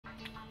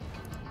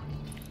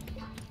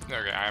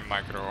Okay, I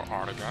micro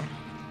art again.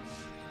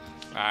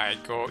 I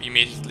go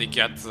immediately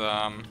get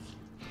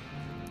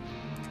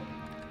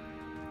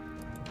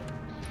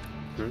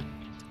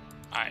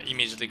I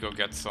immediately go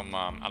get some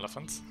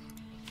elephants.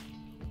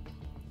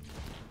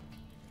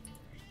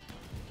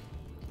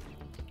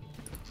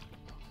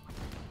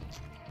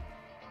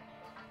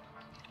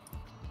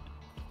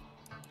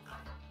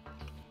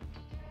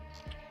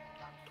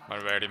 By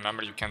the way,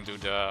 remember you can do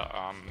the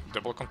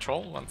double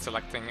control when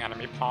selecting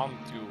enemy pawn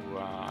to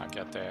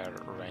get their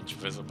range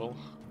visible.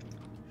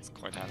 It's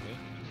quite handy.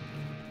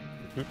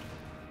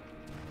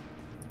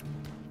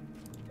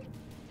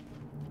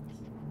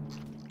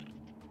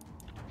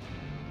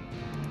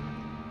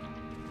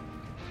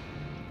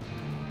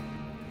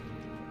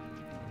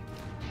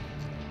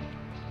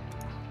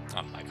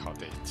 I like how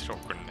they throw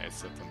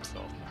grenades at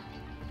themselves.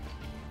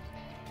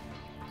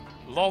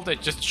 Lol, they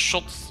just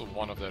shot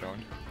one of their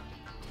own.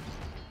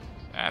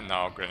 And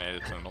now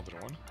grenaded to another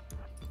one.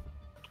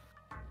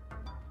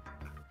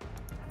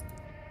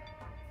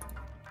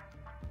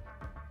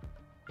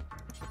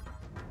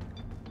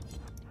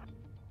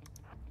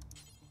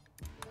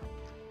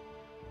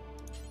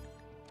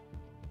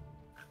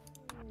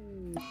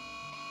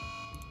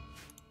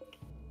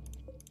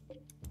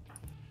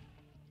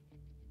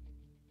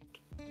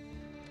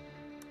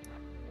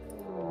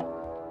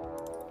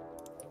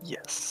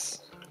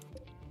 Yes.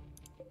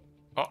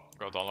 Oh,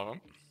 got all of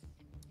them.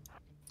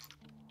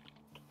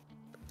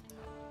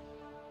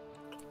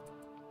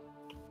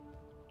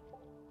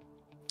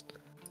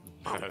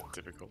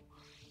 Typical.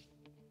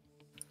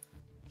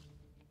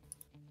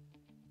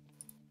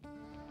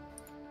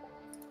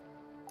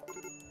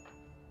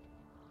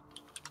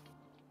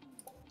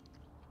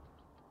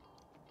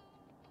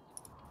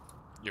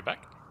 You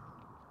back?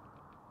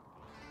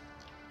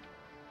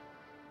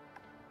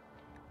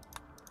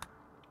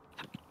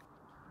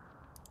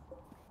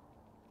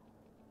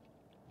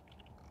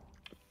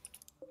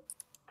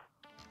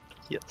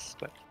 Yes,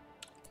 back.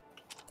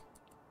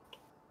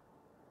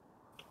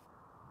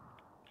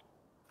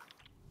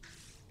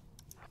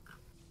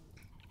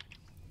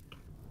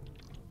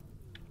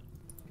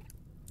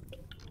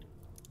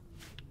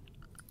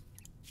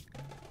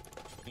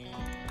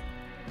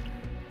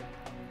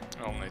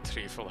 Only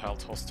 3 full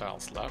health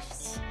hostiles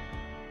left.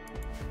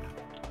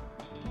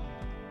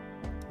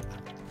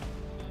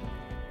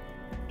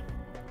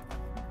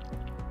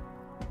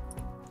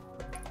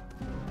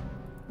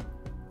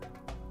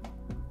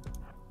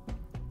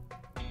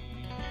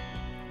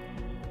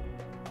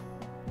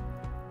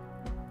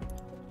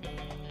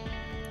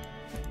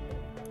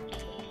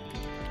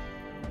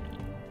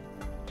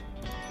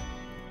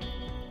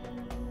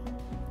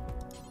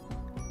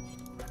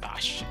 Ah,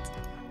 shit.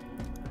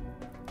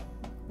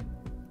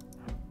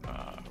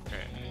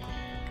 Okay.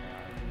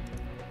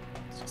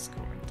 Let's just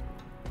go into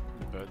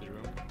the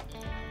bedroom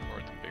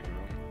or the big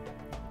room.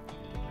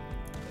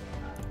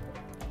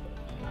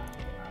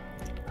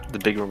 The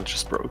big room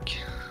just broke.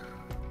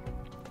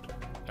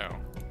 Oh.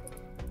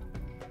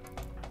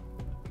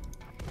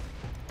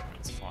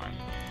 That's fine.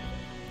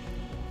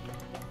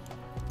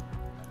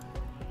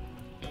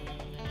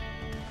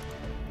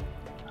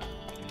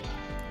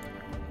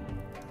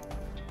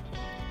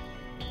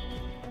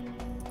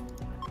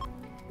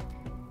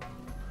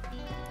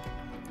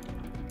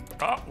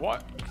 Ah,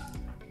 what?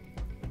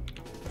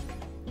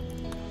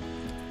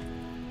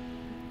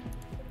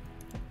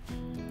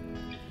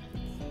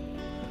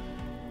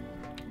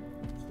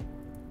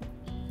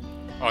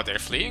 Oh, they're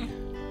fleeing?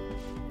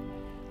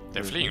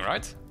 They're fleeing,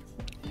 right?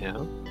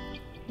 Yeah.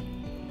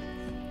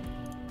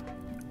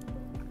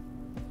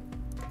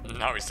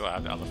 Now we still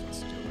have the elephants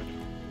to do it.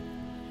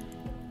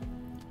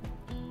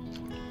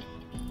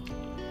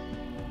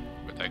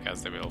 But I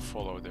guess they will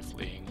follow the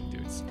fleeing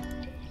dudes.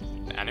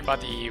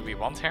 Anybody we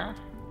want here?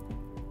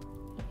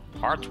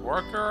 Hard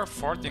worker,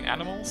 14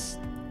 animals?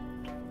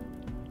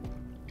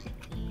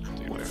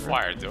 Dude,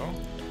 fire though.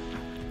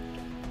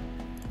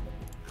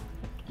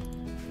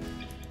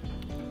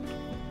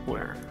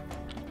 Where?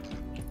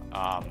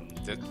 Huh?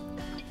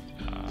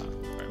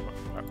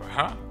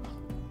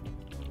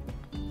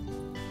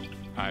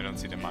 I don't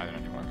see them either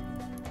anymore.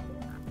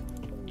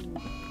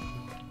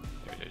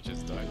 Maybe they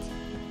just died.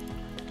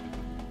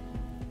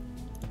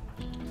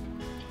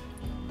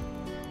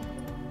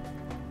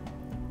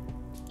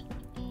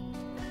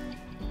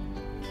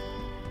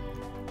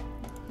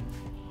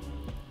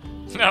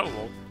 No,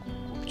 we'll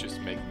just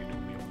make me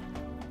new meal.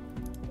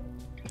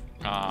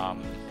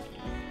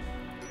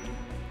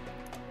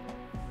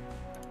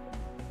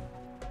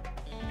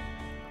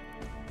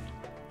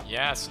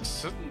 Yes,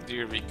 shouldn't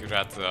you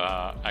regret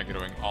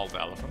aggroing all the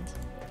elephant?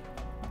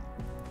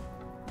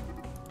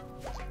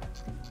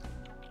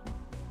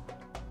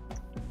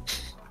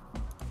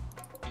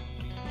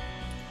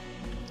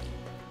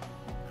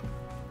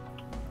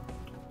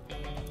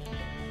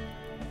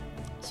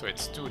 So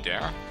it's 2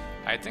 there.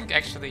 I think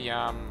actually,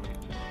 yeah,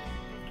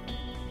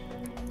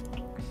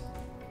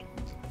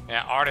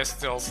 art is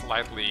still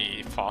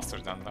slightly faster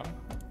than them.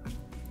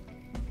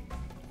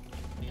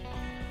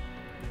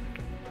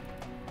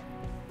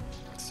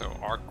 So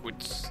Ark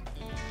would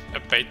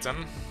abate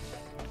them.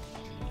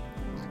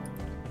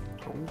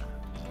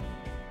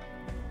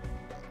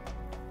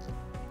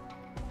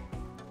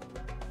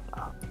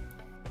 Oh.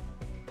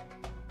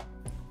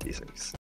 D6.